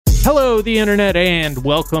Hello, the internet, and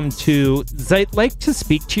welcome to Zeit'd like to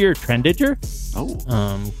speak to your Trendager.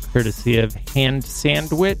 Courtesy of Hand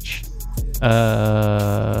Sandwich.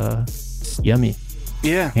 Yummy.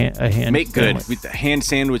 Yeah. A hand Make sandwich. good. The Hand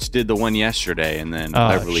Sandwich did the one yesterday, and then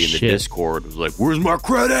Beverly in the Discord was like, "Where's my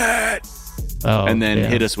credit?" And then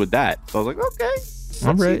hit us with that. So I was like, "Okay,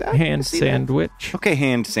 all right, Hand Sandwich." That. Okay,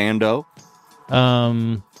 Hand Sando.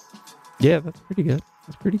 Yeah, that's pretty good.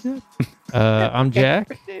 I'm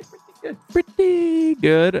Jack. Pretty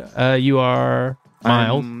good. You are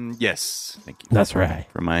Miles. Yes, thank you. That's right.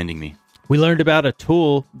 For reminding me. We learned about a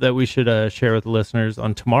tool that we should share with the listeners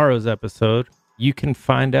on tomorrow's episode. You can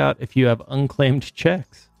find out if you have unclaimed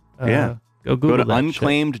checks. Go Google to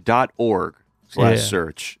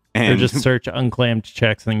unclaimed.org/search. Or just search unclaimed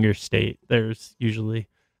checks in your state. There's usually...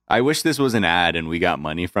 I wish this was an ad and we got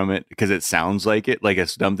money from it, because it sounds like it, like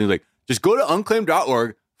it's dumb thing like, just go to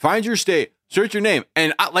unclaimed.org, find your state, search your name.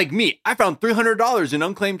 And like me, I found $300 in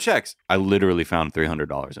unclaimed checks. I literally found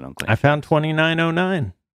 $300 in unclaimed. I found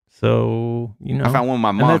 $29.09. So, you know. I found one with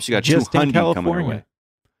my mom. She got $200 coming her way.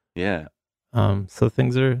 Yeah. So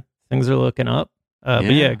things are looking up.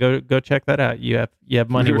 But yeah, go check that out. You have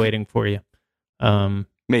money waiting for you.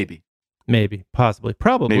 Maybe, possibly,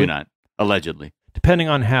 probably. Maybe not. Allegedly. Depending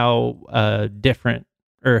on how different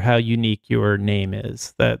or how unique your name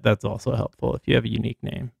is. That's also helpful if you have a unique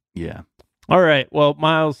name. Yeah. All right. Well,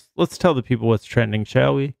 Miles, let's tell the people what's trending,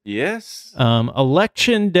 shall we? Yes.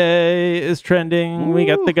 Election day is trending. Ooh, we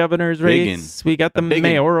got the governor's race. We got the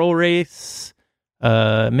mayoral race.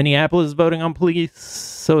 Minneapolis is voting on police.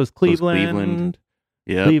 So is Cleveland.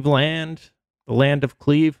 Yeah. Cleveland, the land of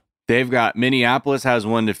Cleve. Minneapolis has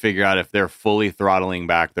one to figure out if they're fully throttling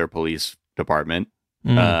back their police department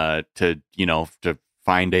to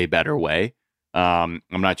find a better way. I'm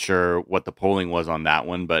not sure what the polling was on that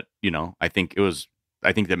one, but I think the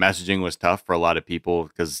messaging was tough for a lot of people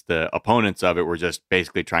because the opponents of it were just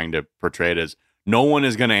basically trying to portray it as no one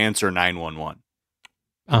is going to answer 911.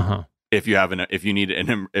 If you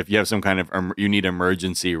have some kind of you need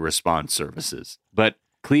emergency response services. But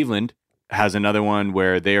Cleveland has another one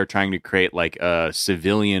where they are trying to create like a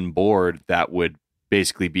civilian board that would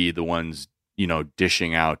basically be the ones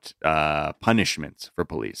dishing out punishments for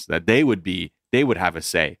police, that they would have a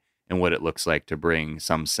say in what it looks like to bring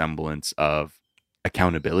some semblance of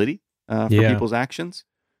accountability for people's actions.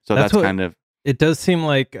 So that's kind of... It does seem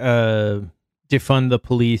like defund the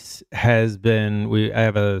police has been... I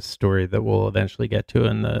have a story that we'll eventually get to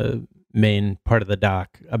in the main part of the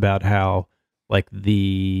doc about how like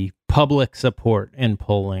the public support in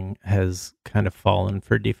polling has kind of fallen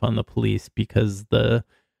for defund the police because the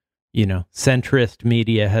centrist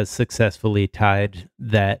media has successfully tied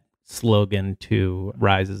that slogan to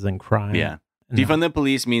rises in crime. Yeah. Defund the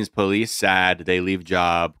police means police sad, they leave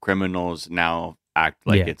job, criminals now act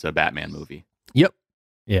like it's a Batman movie. Yep.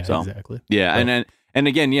 Yeah, so, exactly. Yeah, but, and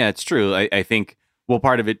again, yeah, it's true. I think, well,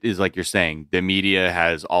 part of it is like you're saying, the media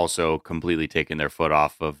has also completely taken their foot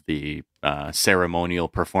off of the ceremonial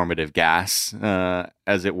performative gas,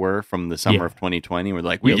 as it were, from the summer of 2020. We're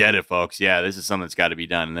like, we get it, folks. Yeah, this is something that's got to be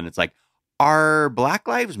done. And then it's like, are Black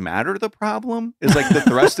Lives Matter the problem? Is like the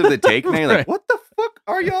thrust of the take. And you're like, what the fuck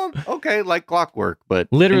are y'all? Okay, like clockwork, but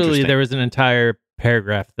literally there was an entire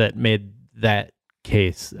paragraph that made that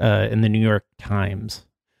case in the New York Times.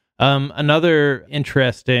 Another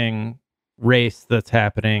interesting race that's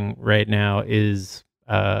happening right now is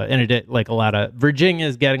Virginia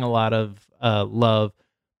is getting a lot of love,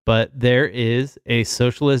 but there is a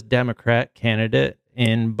socialist Democrat candidate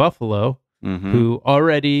in Buffalo who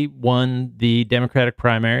already won the Democratic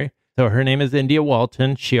primary. So her name is India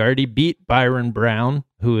Walton. She already beat Byron Brown,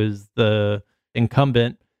 who is the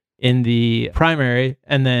incumbent in the primary,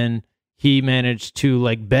 and then he managed to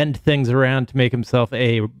like bend things around to make himself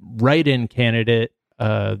a write-in candidate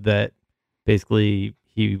that basically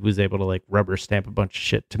he was able to like rubber stamp a bunch of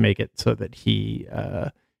shit to make it so that he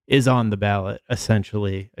is on the ballot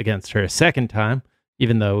essentially against her a second time,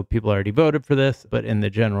 even though people already voted for this. But in the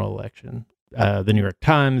general election, the New York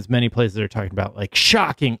Times, many places are talking about like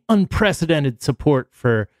shocking, unprecedented support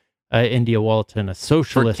for India Walton, a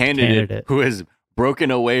socialist candidate who has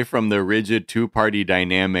broken away from the rigid two-party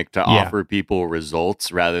dynamic to offer people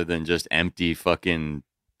results rather than just empty fucking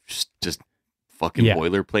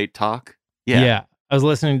boilerplate talk. Yeah. I was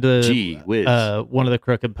listening to one of the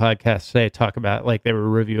Crooked podcasts today talk about like they were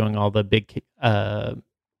reviewing all the big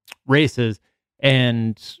races,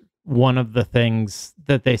 and one of the things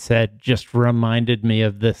that they said just reminded me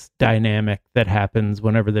of this dynamic that happens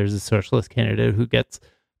whenever there's a socialist candidate who gets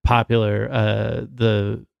popular.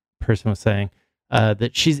 The person was saying,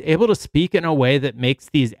 that she's able to speak in a way that makes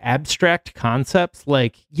these abstract concepts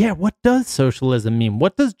like, yeah, what does socialism mean?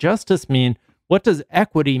 What does justice mean? What does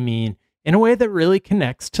equity mean? In a way that really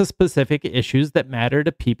connects to specific issues that matter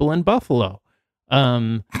to people in Buffalo.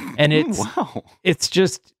 And it's, wow.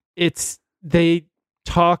 they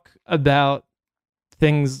talk about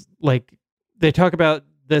things like, they talk about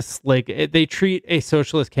this, like they treat a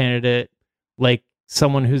socialist candidate like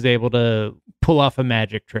someone who's able to pull off a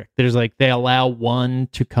magic trick. There's like, they allow one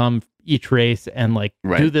to come each race and like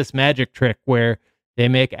do this magic trick where they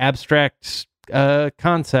make abstract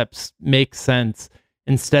concepts make sense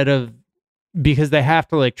instead of, because they have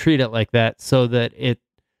to like treat it like that so that it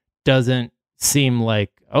doesn't seem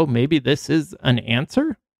like, oh, maybe this is an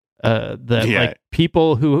answer. Like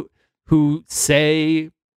people who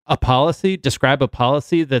say a policy, describe a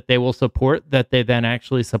policy that they will support, that they then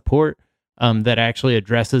actually support, that actually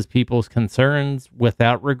addresses people's concerns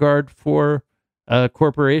without regard for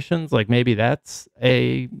corporations. Like maybe that's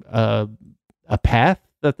a path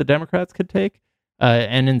that the Democrats could take.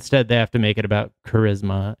 And instead they have to make it about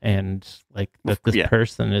charisma and like that this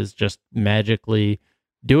person is just magically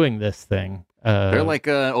doing this thing. They're like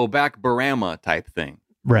a Obak Barama type thing.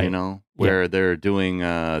 Right. You know, where they're doing,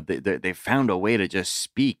 they found a way to just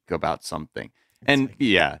speak about something. And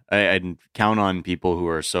I'd count on people who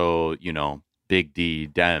are so, you know, big D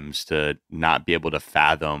Dems to not be able to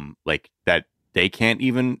fathom like that they can't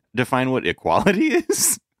even define what equality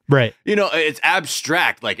is. Right. You know, it's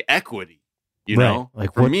abstract like equity, you know,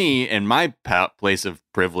 like for me in my place of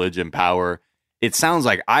privilege and power, it sounds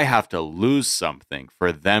like I have to lose something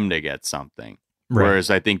for them to get something. Right. Whereas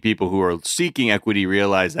I think people who are seeking equity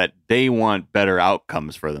realize that they want better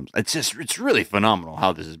outcomes for them. It's really phenomenal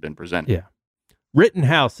how this has been presented. Yeah.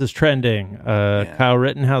 Rittenhouse is trending. Kyle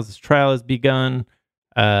Rittenhouse's trial has begun.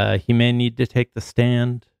 He may need to take the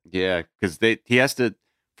stand. Yeah, because he has to,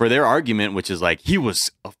 for their argument, which is like he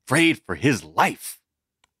was afraid for his life.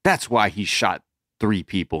 That's why he shot 3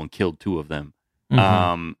 people and killed 2 of them.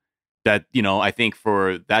 Mm-hmm. That, you know, I think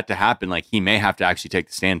for that to happen, like he may have to actually take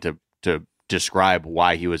the stand to describe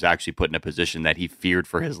why he was actually put in a position that he feared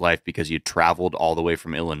for his life because he had traveled all the way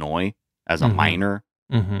from Illinois as a minor.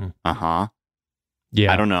 Mm-hmm.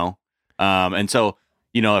 Yeah. I don't know. And so,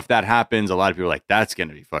 you know, if that happens, a lot of people are like, that's going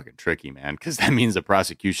to be fucking tricky, man. Because that means the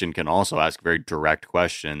prosecution can also ask very direct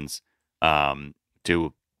questions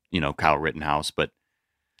to, you know, Kyle Rittenhouse. But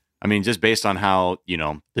I mean, just based on how, you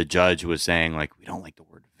know, the judge was saying, like, we don't like the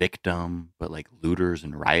word victim, but like looters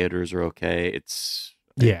and rioters are okay. It's,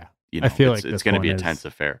 you know, I feel like it's going to be a tense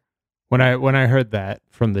affair. When I heard that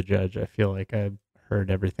from the judge, I feel like I heard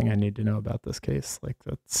everything I need to know about this case. Like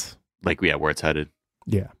that's like, where it's headed.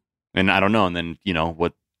 Yeah. And I don't know. And then, you know,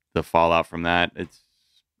 what the fallout from that, it's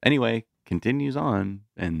anyway, continues on.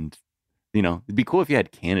 And, you know, it'd be cool if you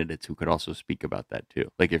had candidates who could also speak about that too.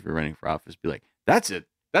 Like if you're running for office, be like, that's a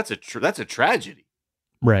tragedy.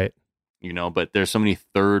 Right. You know, but there's so many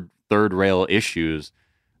third rail issues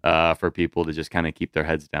for people to just kind of keep their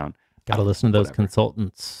heads down. Got to listen to those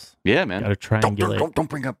consultants. Yeah, man. Got to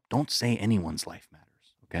triangulate. Don't say anyone's life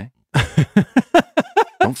matters. Okay.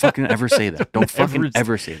 Don't fucking ever say that. Don't fucking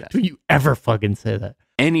ever say that. Do you ever fucking say that?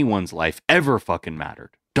 Anyone's life ever fucking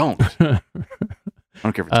mattered. Don't. I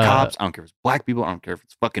don't care if it's cops. I don't care if it's black people. I don't care if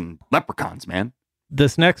it's fucking leprechauns, man.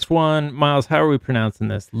 This next one, Miles, how are we pronouncing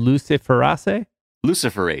this? Luciferase?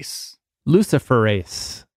 Luciferase.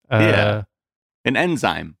 Luciferase. Yeah. An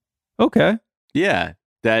enzyme. Okay. Yeah.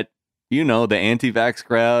 That, you know, the anti-vax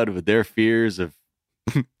crowd with their fears of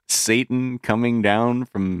Satan coming down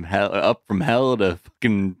from hell, up from hell to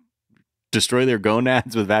fucking destroy their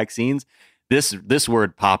gonads with vaccines. This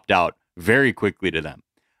word popped out very quickly to them.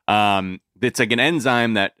 It's like an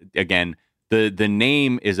enzyme that, again, the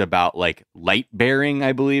name is about like light bearing,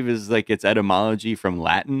 I believe is like its etymology from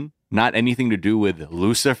Latin, not anything to do with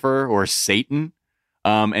Lucifer or Satan.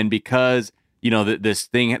 And because, you know,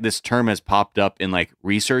 this term has popped up in like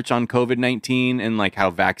research on COVID-19 and like how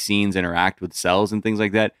vaccines interact with cells and things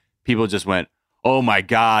like that. People just went, oh my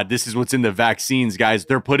God, this is what's in the vaccines, guys.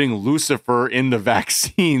 They're putting Lucifer in the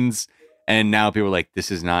vaccines. And now people are like,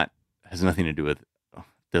 has nothing to do with,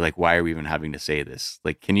 they're like, why are we even having to say this?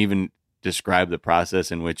 Like, can you even describe the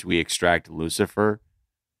process in which we extract Lucifer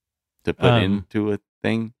to put into a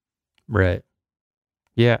thing? Right.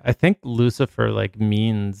 Yeah. I think Lucifer like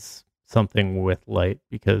means something with light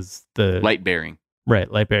because light bearing.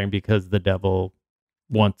 Right. Light bearing because the devil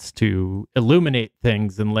wants to illuminate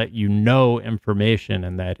things and let you know information,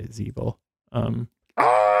 and that is evil. But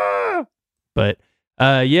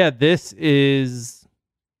this is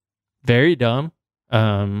very dumb.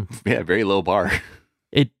 Very low bar.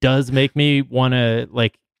 it does make me want to,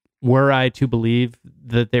 like, were I to believe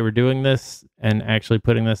that they were doing this and actually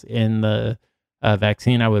putting this in the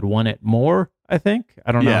vaccine, I would want it more, I think.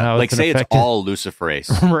 I don't know how like it's say it's all Luciferase.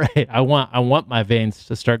 Right. I want my veins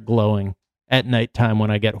to start glowing at nighttime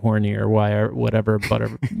when I get horny or whatever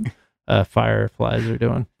fireflies are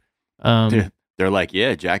doing. They're like,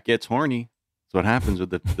 yeah, Jack gets horny. That's what happens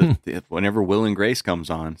with the whenever Will and Grace comes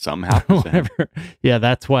on, something happens to him. Yeah,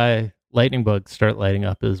 that's why lightning bugs start lighting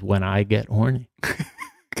up, is when I get horny.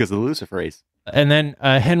 Because of the Luciferase. And then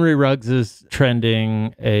Henry Ruggs is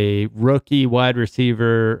trending, a rookie wide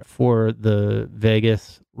receiver for the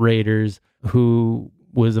Vegas Raiders who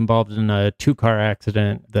was involved in a 2-car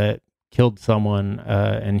accident that killed someone,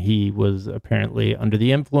 and he was apparently under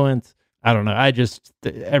the influence. I don't know.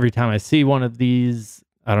 Every time I see one of these,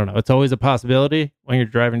 I don't know. It's always a possibility when you're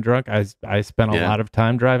driving drunk. I spent a lot of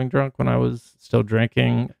time driving drunk when I was still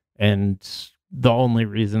drinking, and the only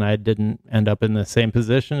reason I didn't end up in the same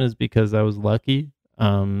position is because I was lucky.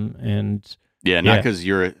 Not because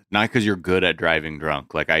you're good at driving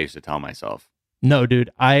drunk, like I used to tell myself. No,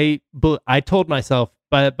 dude. I told myself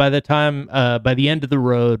by the end of the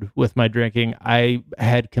road with my drinking, I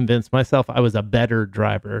had convinced myself I was a better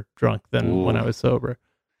driver drunk than when I was sober.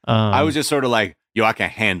 I was just sort of like, yo, I can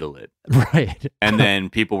handle it. Right. And then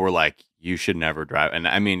people were like, you should never drive. And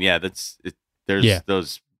I mean, yeah, there's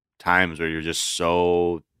those times where you're just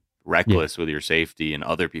so reckless with your safety and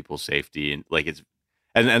other people's safety. And like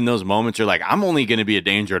and those moments are like, I'm only going to be a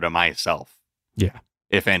danger to myself. Yeah.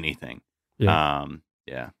 If anything. Yeah.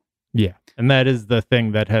 Yeah. And that is the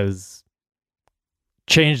thing that has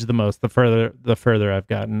changed the most. The further I've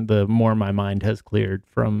gotten, the more my mind has cleared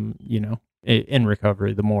from, in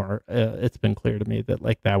recovery, the more it's been clear to me that,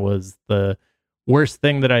 like, that was the worst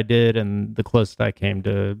thing that I did and the closest I came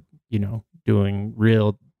to, doing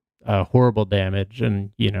real horrible damage.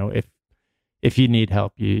 And, if you need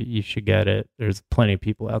help, you should get it. There's plenty of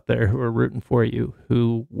people out there who are rooting for you,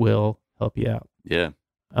 who will help you out. Yeah.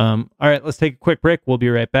 All right, let's take a quick break. We'll be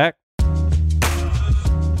right back.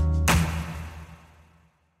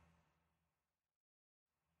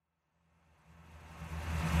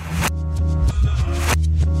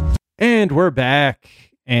 And we're back,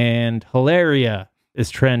 and Hilaria is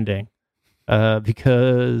trending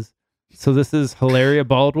because this is Hilaria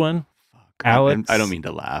Baldwin. Alex, I don't mean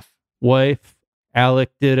to laugh. Wife Alec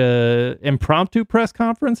did a impromptu press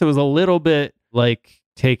conference. It was a little bit like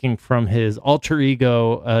taking from his alter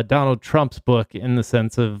ego Donald Trump's book, in the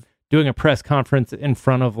sense of doing a press conference in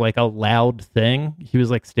front of like a loud thing. He was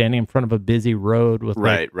like standing in front of a busy road with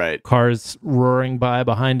cars roaring by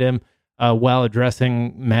behind him, while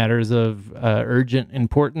addressing matters of urgent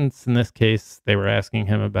importance. In this case, they were asking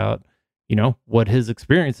him about, what his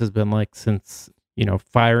experience has been like since,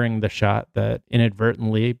 firing the shot that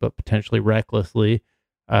inadvertently, but potentially recklessly,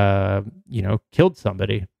 killed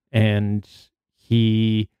somebody. And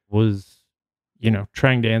he was,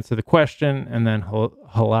 trying to answer the question, and then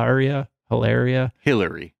Hillary.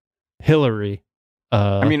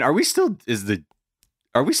 I mean, are we still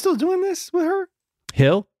doing this with her?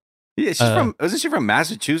 Hill? Yeah, isn't she from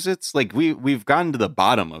Massachusetts? Like we've gotten to the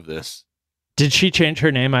bottom of this. Did she change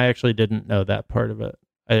her name? I actually didn't know that part of it.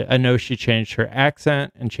 I know she changed her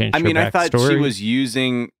accent and changed her backstory. I thought she was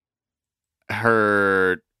using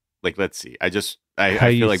her, like, let's see. I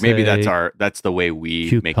feel like maybe that's the way we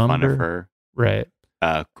cucumber? Make fun of her. Right.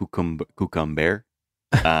 Cucumber.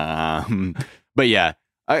 But yeah.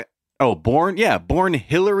 Born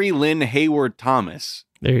Hillary Lynn Hayward Thomas.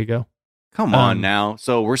 There you go. Come on now.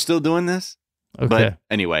 So we're still doing this? Okay. But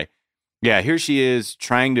anyway, yeah, here she is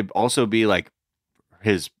trying to also be like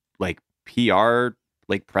his like PR,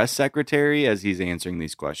 like press secretary, as he's answering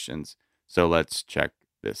these questions. So let's check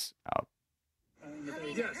this out.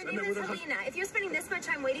 Yes, her name is Helena. If you're spending this much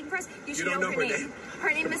time waiting for us, you should know her name.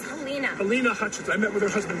 Her name is Helena. Helena Hutchins. I met with her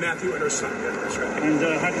husband Matthew and her son. Yeah, that's right. And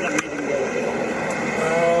how did that meeting go?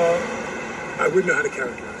 I wouldn't know how to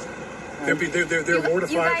characterize it. They're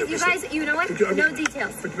mortified. You guys, you know what? No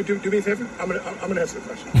details. But do me a favor. I'm gonna answer the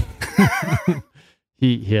question.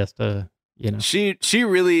 He has to, She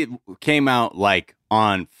really came out like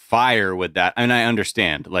on fire with that. And I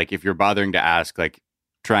understand, like, if you're bothering to ask, like,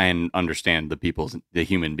 try and understand the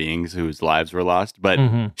human beings whose lives were lost. But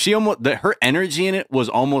she her energy in it was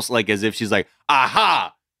almost like as if she's like,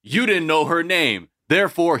 aha, you didn't know her name,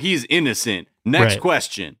 therefore he's innocent. Next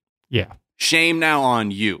question. Yeah. Shame now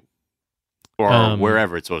on you. Or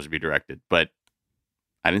wherever it's supposed to be directed. But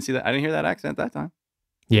I didn't see that. I didn't hear that accent that time.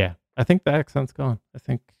 Yeah. I think the accent's gone. I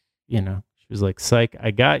think, she was like, psych,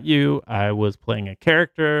 I got you. I was playing a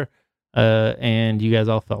character. and you guys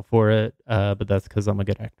all fell for it. But that's because I'm a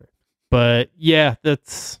good actor. But yeah,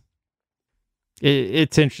 it's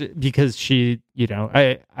interesting because she,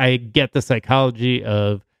 I get the psychology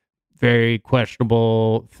of very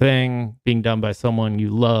questionable thing being done by someone you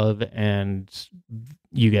love, and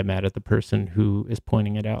you get mad at the person who is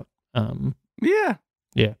pointing it out. Yeah.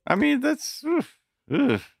 I mean, that's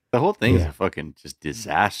the whole thing is a fucking just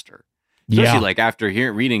disaster. Especially like after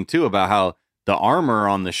reading too about how the armor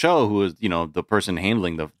on the show, who was the person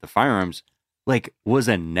handling the firearms, like was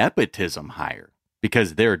a nepotism hire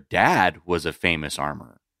because their dad was a famous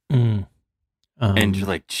armorer. And you're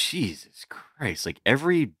like, Jesus Christ! Like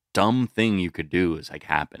every dumb thing you could do is like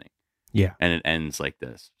happening. Yeah, and it ends like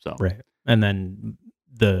this. So right, and then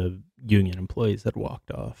the union employees had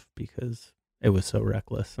walked off because it was so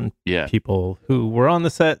reckless, and people who were on the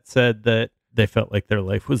set said that they felt like their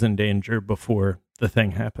life was in danger before the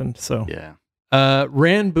thing happened. So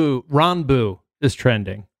Ranboo is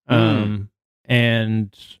trending, and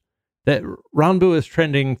that Ranboo is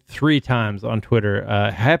trending 3 times on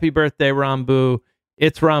Twitter. Happy birthday, Ranboo!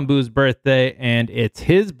 It's Ranboo's birthday, and it's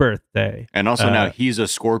his birthday. And also now he's a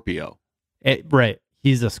Scorpio. Right,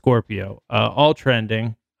 he's a Scorpio. All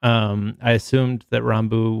trending. I assumed that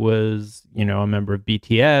Ranboo was, a member of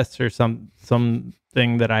BTS or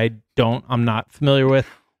something that I'm not familiar with.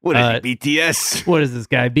 What is it, BTS? What is this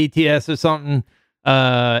guy, BTS or something?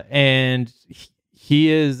 And he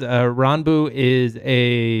is Ranboo is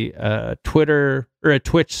a Twitter or a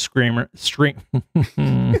Twitch streamer. I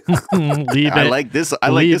like this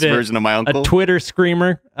version of my uncle. A Twitter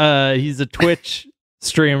screamer. He's a Twitch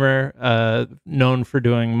streamer known for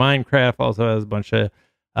doing Minecraft. Also has a bunch of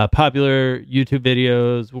popular YouTube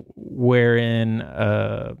videos wherein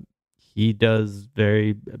he does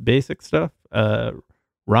very basic stuff.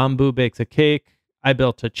 Ranboo bakes a cake. I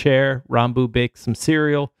built a chair. Ranboo bakes some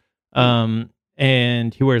cereal.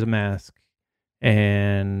 And he wears a mask,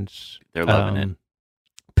 and they're loving it.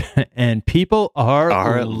 And people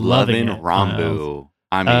are loving Ranboo.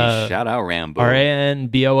 I mean, shout out Ranboo.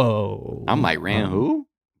 Ranboo. I'm like, who?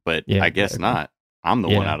 But I guess not. I'm the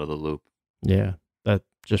one out of the loop. Yeah, that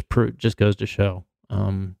just goes to show.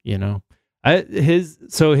 His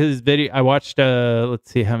video. I watched. Let's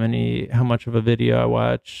see how much of a video I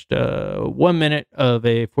watched. 1 minute of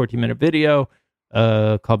a 14-minute video.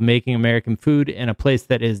 Called Making American Food in a Place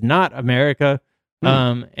That Is Not America.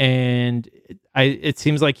 And it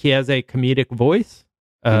seems like he has a comedic voice.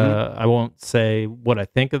 I won't say what I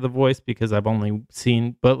think of the voice because I've only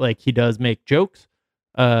seen, but like he does make jokes.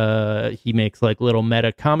 He makes like little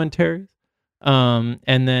meta commentaries.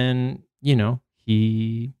 And then,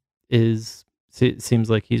 he seems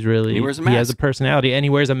like he has a personality and he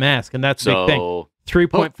wears a mask, and that's the big thing.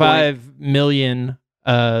 3.5 million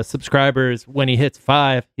subscribers. When he hits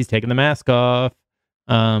 5, he's taking the mask off.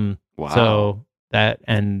 Wow. So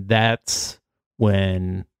that's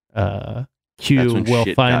when Q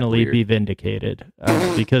will finally be vindicated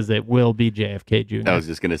because it will be JFK Jr. I was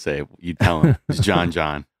just gonna say, you tell him it's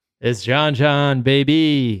John. It's John,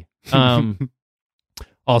 baby.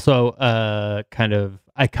 Also, kind of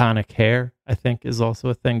iconic hair, I think, is also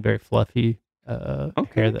a thing. Very fluffy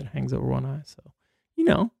hair that hangs over one eye. So,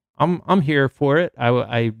 I'm here for it.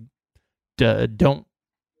 I don't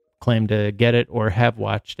claim to get it or have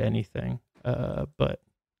watched anything, but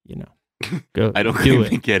go. I don't claim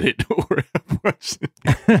to get it or have watched it,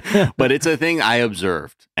 but it's a thing I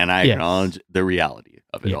observed, and I acknowledge the reality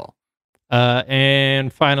of it all.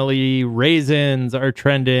 And finally, raisins are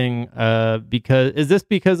trending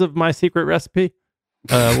because of my secret recipe,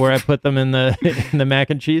 where I put them in the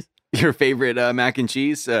mac and cheese. Your favorite mac and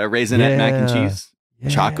cheese, raisinette mac and cheese.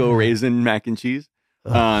 Choco raisin mac and cheese.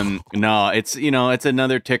 No, it's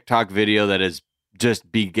another TikTok video that has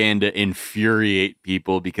just began to infuriate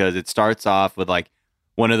people because it starts off with like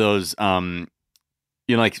one of those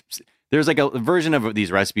like there's like a version of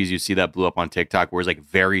these recipes you see that blew up on TikTok where it's like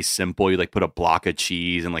very simple. You like put a block of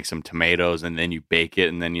cheese and like some tomatoes and then you bake it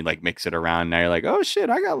and then you like mix it around. Now you're like, oh shit,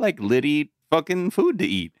 I got like litty fucking food to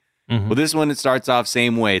eat. Well, this one, it starts off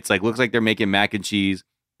same way. It's like looks like they're making mac and cheese.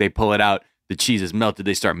 They pull it out. The cheese is melted.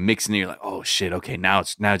 They start mixing it. You're like, oh shit. Okay, now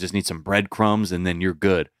I just need some breadcrumbs and then you're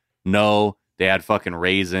good. No, they had fucking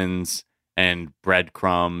raisins and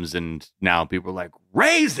breadcrumbs, and now people are like,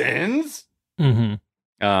 raisins. I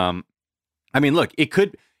mean, look, it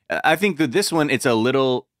could. I think that this one, it's a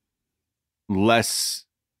little less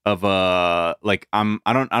of a like. I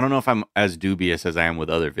don't know if I'm as dubious as I am with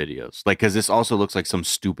other videos. Like, because this also looks like some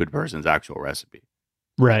stupid person's actual recipe,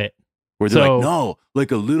 right? Where they're like, no,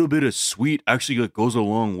 like a little bit of sweet actually like goes a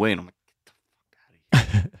long way, and I'm like, get the fuck out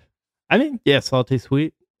of here. I mean, yeah, salty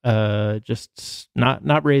sweet. Just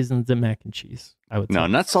not raisins and mac and cheese. I would say. No,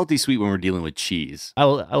 not salty sweet when we're dealing with cheese. I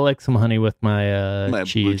like some honey with my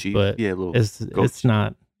cheese, but yeah, it's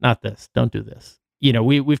not this. Don't do this. You know,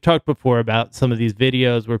 we've talked before about some of these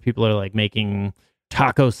videos where people are like making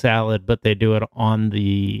taco salad, but they do it on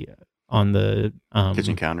the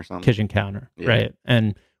kitchen counter or something. Kitchen counter, yeah. Right?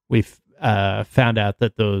 And we've found out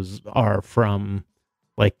that those are from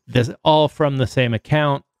like this, all from the same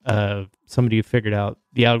account. Somebody who figured out,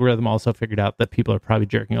 the algorithm also figured out that people are probably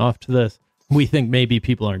jerking off to this. We think maybe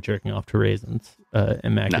people aren't jerking off to raisins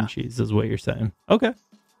and mac and cheese, is what you're saying. Okay.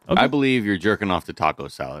 I believe you're jerking off to taco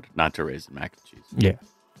salad, not to raisin mac and cheese. Yeah.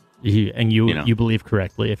 You believe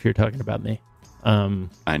correctly if you're talking about me.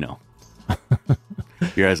 I know.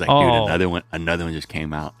 Your guys like, dude, another one just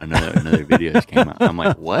came out. Another video just came out. I'm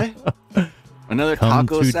like, what? Another Come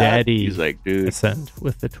taco to salad? daddy. He's like, dude. Send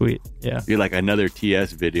with the tweet. Yeah. You're like, another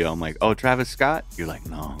TS video. I'm like, oh, Travis Scott? You're like,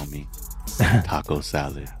 no, homie. Taco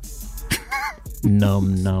salad.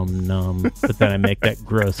 Num. But then I make that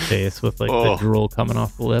gross face with like the drool coming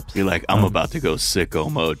off the lips. You're like, I'm about to go sicko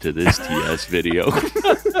mode to this TS video.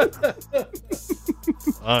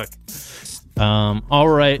 Fuck. All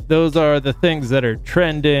right. Those are the things that are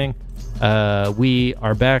trending. We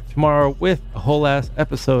are back tomorrow with a whole ass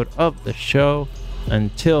episode of the show.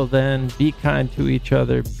 Until then, be kind to each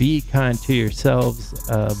other. Be kind to yourselves.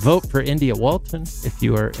 Vote for India Walton if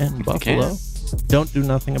you are in Buffalo. Don't do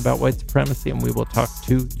nothing about white supremacy, and we will talk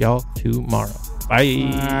to y'all tomorrow. Bye.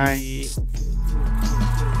 Bye.